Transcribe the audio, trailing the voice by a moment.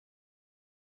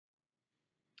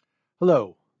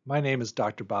Hello, my name is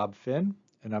Dr. Bob Finn,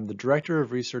 and I'm the Director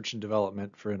of Research and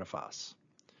Development for Innophos.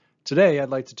 Today,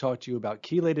 I'd like to talk to you about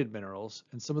chelated minerals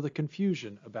and some of the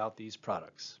confusion about these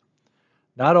products.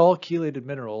 Not all chelated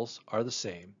minerals are the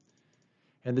same,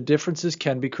 and the differences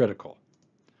can be critical.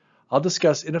 I'll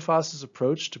discuss Innophos'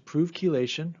 approach to prove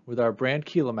chelation with our brand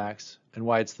Chelamax and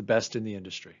why it's the best in the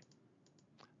industry.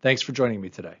 Thanks for joining me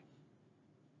today.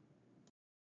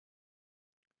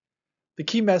 The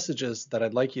key messages that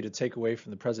I'd like you to take away from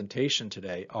the presentation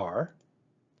today are: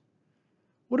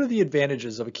 what are the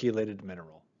advantages of a chelated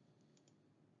mineral?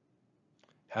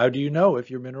 How do you know if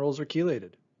your minerals are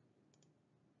chelated?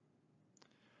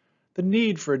 The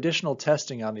need for additional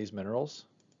testing on these minerals,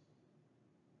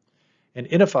 and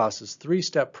Innophos'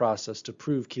 three-step process to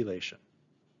prove chelation.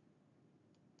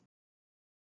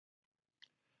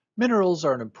 Minerals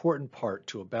are an important part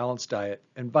to a balanced diet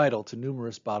and vital to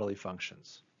numerous bodily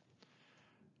functions.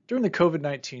 During the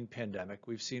COVID-19 pandemic,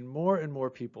 we've seen more and more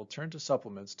people turn to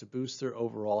supplements to boost their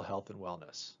overall health and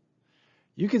wellness.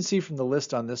 You can see from the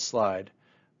list on this slide,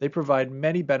 they provide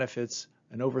many benefits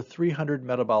and over 300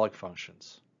 metabolic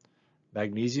functions.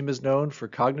 Magnesium is known for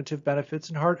cognitive benefits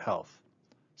and heart health,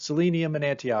 selenium an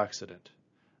antioxidant,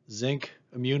 zinc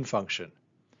immune function.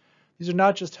 These are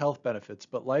not just health benefits,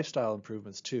 but lifestyle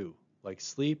improvements too, like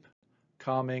sleep,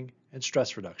 calming, and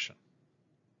stress reduction.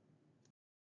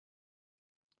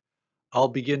 I'll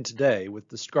begin today with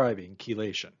describing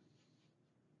chelation.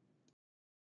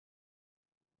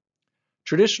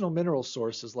 Traditional mineral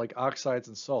sources like oxides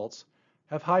and salts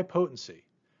have high potency,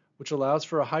 which allows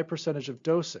for a high percentage of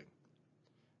dosing.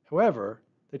 However,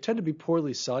 they tend to be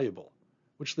poorly soluble,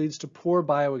 which leads to poor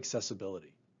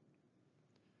bioaccessibility.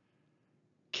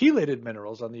 Chelated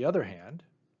minerals, on the other hand,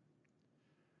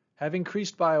 have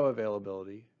increased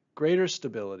bioavailability, greater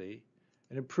stability,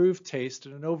 and improved taste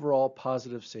and an overall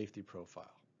positive safety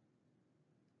profile.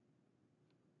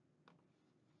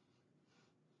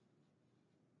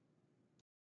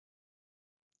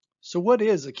 So what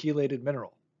is a chelated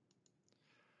mineral?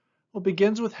 Well, it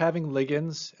begins with having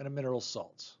ligands and a mineral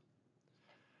salt.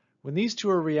 When these two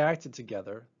are reacted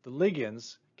together, the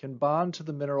ligands can bond to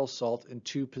the mineral salt in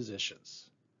two positions.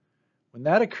 When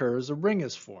that occurs, a ring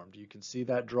is formed. You can see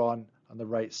that drawn on the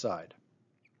right side.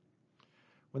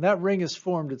 When that ring is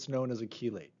formed, it's known as a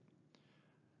chelate.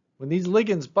 When these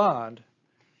ligands bond,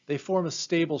 they form a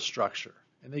stable structure,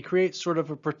 and they create sort of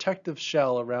a protective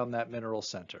shell around that mineral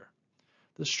center.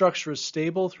 The structure is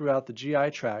stable throughout the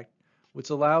GI tract, which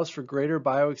allows for greater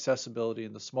bioaccessibility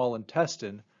in the small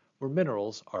intestine where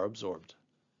minerals are absorbed.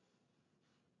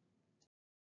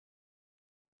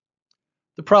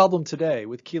 The problem today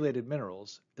with chelated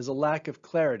minerals is a lack of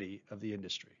clarity of the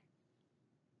industry.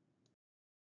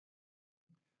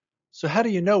 So how do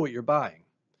you know what you're buying?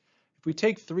 If we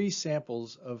take 3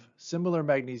 samples of similar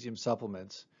magnesium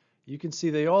supplements, you can see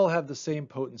they all have the same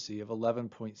potency of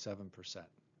 11.7%.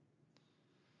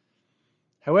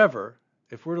 However,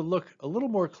 if we're to look a little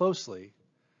more closely,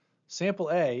 sample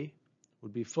A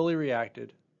would be fully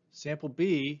reacted, sample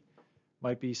B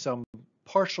might be some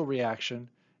partial reaction,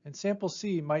 and sample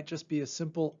C might just be a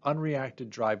simple unreacted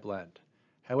dry blend.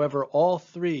 However, all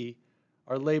 3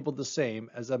 are labeled the same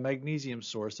as a magnesium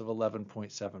source of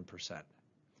 11.7%.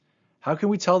 How can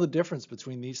we tell the difference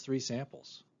between these 3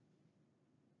 samples?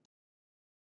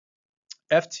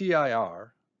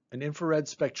 FTIR, an infrared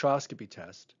spectroscopy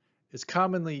test, is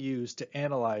commonly used to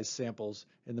analyze samples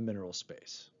in the mineral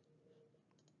space.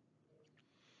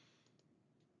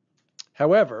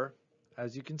 However,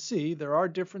 as you can see, there are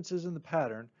differences in the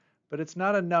pattern, but it's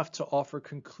not enough to offer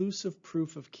conclusive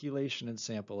proof of chelation in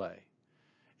sample A.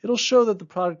 It'll show that the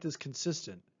product is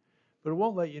consistent, but it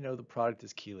won't let you know the product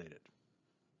is chelated.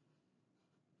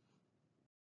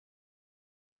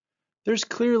 There's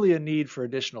clearly a need for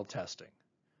additional testing.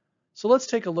 So let's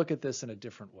take a look at this in a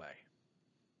different way.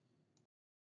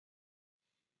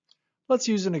 Let's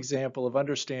use an example of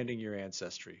understanding your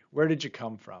ancestry. Where did you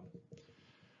come from?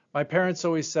 My parents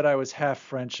always said I was half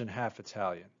French and half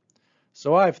Italian.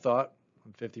 So I've thought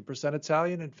I'm 50%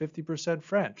 Italian and 50%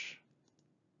 French.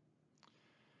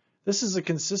 This is a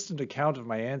consistent account of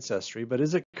my ancestry, but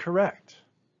is it correct?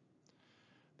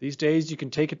 These days you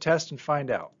can take a test and find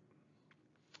out.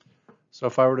 So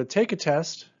if I were to take a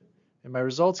test and my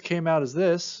results came out as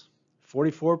this: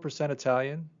 44%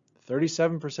 Italian,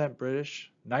 37%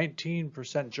 British,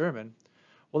 19% German,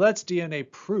 well, that's DNA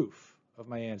proof of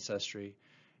my ancestry,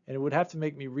 and it would have to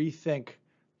make me rethink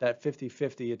that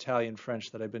 50-50 Italian-French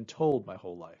that I've been told my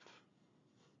whole life.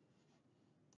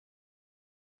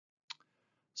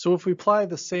 So if we apply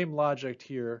the same logic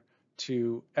here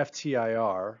to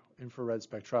FTIR, infrared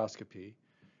spectroscopy,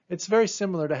 It's very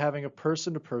similar to having a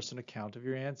person-to-person account of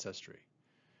your ancestry.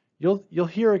 You'll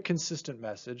hear a consistent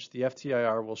message. The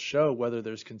FTIR will show whether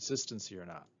there's consistency or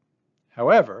not.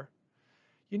 However,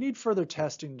 you need further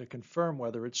testing to confirm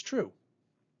whether it's true.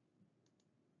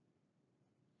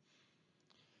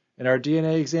 In our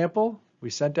DNA example, we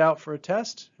sent out for a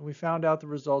test and we found out the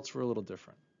results were a little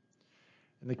different.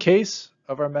 In the case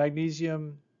of our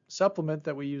magnesium supplement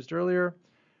that we used earlier,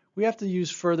 we have to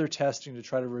use further testing to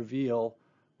try to reveal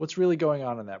what's really going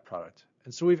on in that product.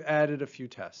 And so we've added a few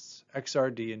tests,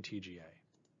 XRD and TGA.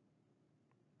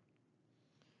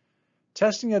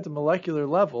 Testing at the molecular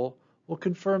level will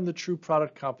confirm the true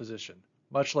product composition,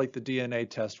 much like the DNA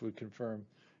test would confirm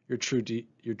your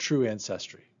true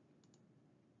ancestry.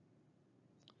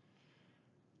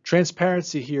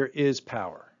 Transparency here is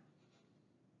power.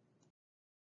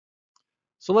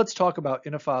 So let's talk about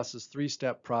Innophos'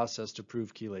 three-step process to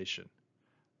prove chelation.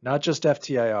 Not just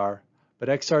FTIR, but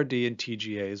XRD and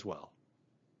TGA as well.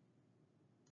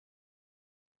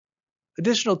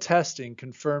 Additional testing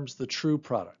confirms the true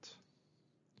product.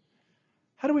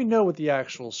 How do we know what the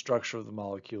actual structure of the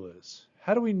molecule is?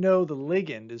 How do we know the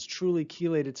ligand is truly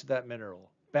chelated to that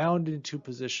mineral, bound in two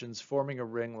positions, forming a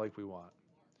ring like we want?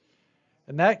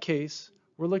 In that case,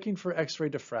 we're looking for X-ray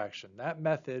diffraction. That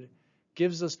method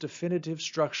gives us definitive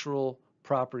structural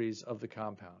properties of the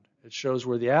compound. It shows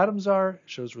where the atoms are, it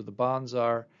shows where the bonds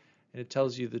are, and it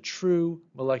tells you the true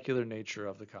molecular nature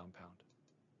of the compound.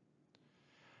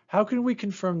 How can we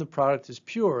confirm the product is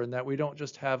pure and that we don't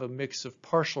just have a mix of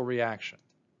partial reaction?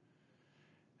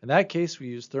 In that case, we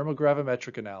use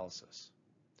thermogravimetric analysis.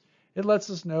 It lets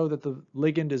us know that the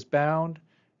ligand is bound,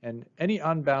 and any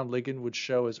unbound ligand would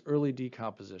show as early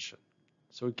decomposition.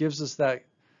 So it gives us that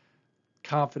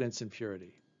confidence in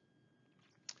purity.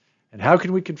 And how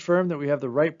can we confirm that we have the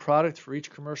right product for each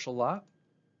commercial lot?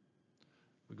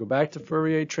 We go back to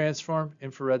Fourier transform,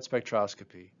 infrared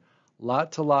spectroscopy.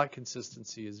 Lot-to-lot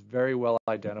consistency is very well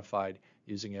identified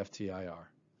using FTIR.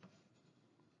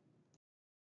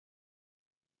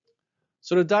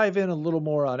 So to dive in a little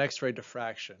more on X-ray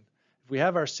diffraction, if we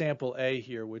have our sample A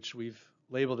here, which we've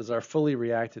labeled as our fully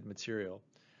reacted material,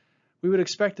 we would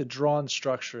expect a drawn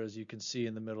structure, as you can see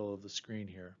in the middle of the screen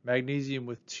here. Magnesium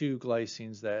with two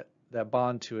glycines that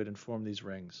bond to it and form these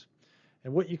rings.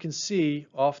 And what you can see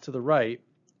off to the right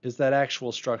is that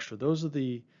actual structure. Those are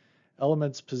the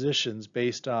elements' positions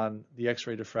based on the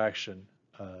X-ray diffraction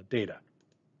data.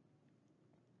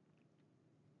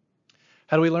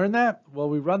 How do we learn that? Well,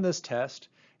 we run this test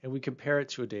and we compare it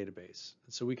to a database.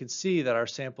 And so we can see that our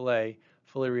sample A,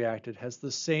 fully reacted, has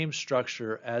the same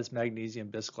structure as magnesium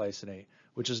bisglycinate,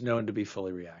 which is known to be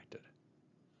fully reacted.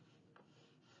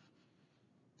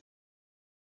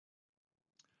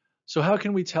 So how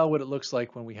can we tell what it looks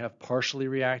like when we have partially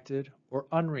reacted or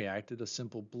unreacted, a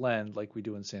simple blend like we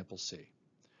do in sample C?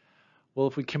 Well,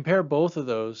 if we compare both of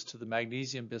those to the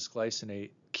magnesium bisglycinate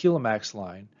Chelamax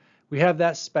line, we have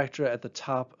that spectra at the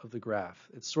top of the graph.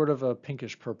 It's sort of a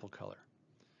pinkish purple color.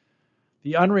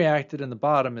 The unreacted in the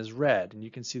bottom is red, and you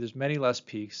can see there's many less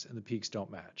peaks, and the peaks don't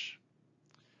match.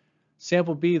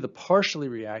 Sample B, the partially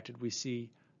reacted, we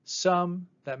see some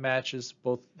that matches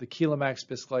both the Chelamax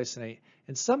bisglycinate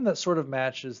and some that sort of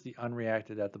matches the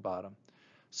unreacted at the bottom.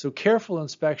 So careful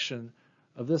inspection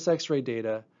of this X-ray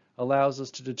data allows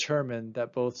us to determine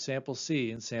that both sample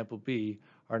C and sample B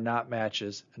are not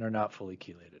matches and are not fully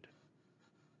chelated.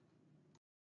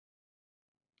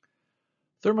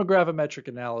 Thermogravimetric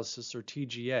analysis, or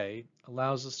TGA,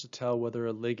 allows us to tell whether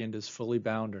a ligand is fully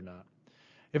bound or not.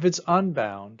 If it's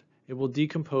unbound, it will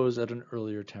decompose at an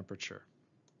earlier temperature.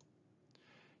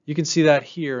 You can see that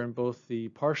here in both the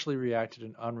partially reacted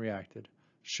and unreacted,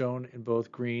 shown in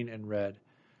both green and red.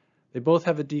 They both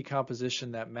have a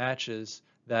decomposition that matches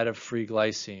that of free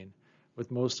glycine,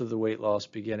 with most of the weight loss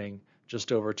beginning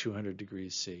just over 200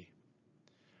 degrees C.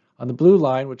 On the blue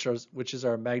line, which is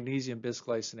our magnesium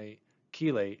bisglycinate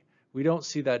chelate, we don't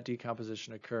see that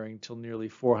decomposition occurring till nearly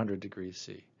 400 degrees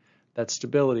C. That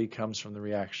stability comes from the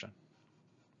reaction.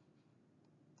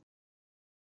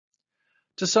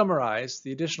 To summarize,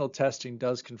 the additional testing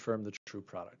does confirm the true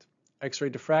product. X-ray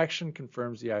diffraction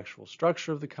confirms the actual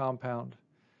structure of the compound.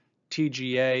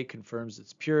 TGA confirms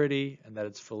its purity and that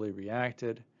it's fully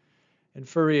reacted. And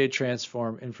Fourier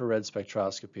transform infrared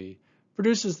spectroscopy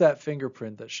produces that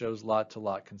fingerprint that shows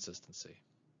lot-to-lot consistency.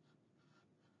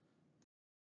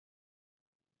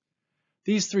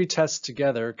 These three tests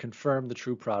together confirm the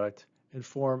true product and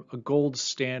form a gold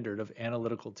standard of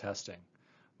analytical testing,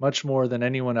 much more than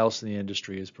anyone else in the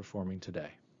industry is performing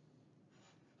today.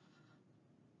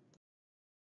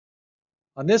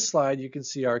 On this slide, you can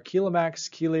see our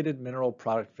Chelamax chelated mineral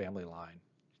product family line.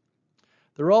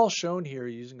 They're all shown here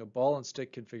using a ball and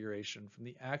stick configuration from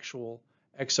the actual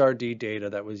XRD data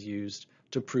that was used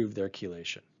to prove their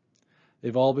chelation.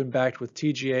 They've all been backed with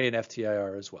TGA and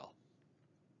FTIR as well.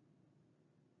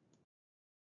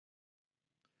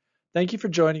 Thank you for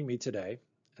joining me today,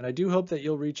 and I do hope that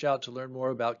you'll reach out to learn more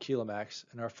about Chelamax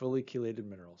and our fully chelated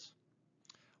minerals.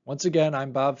 Once again,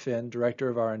 I'm Bob Finn, Director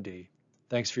of R&D.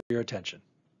 Thanks for your attention.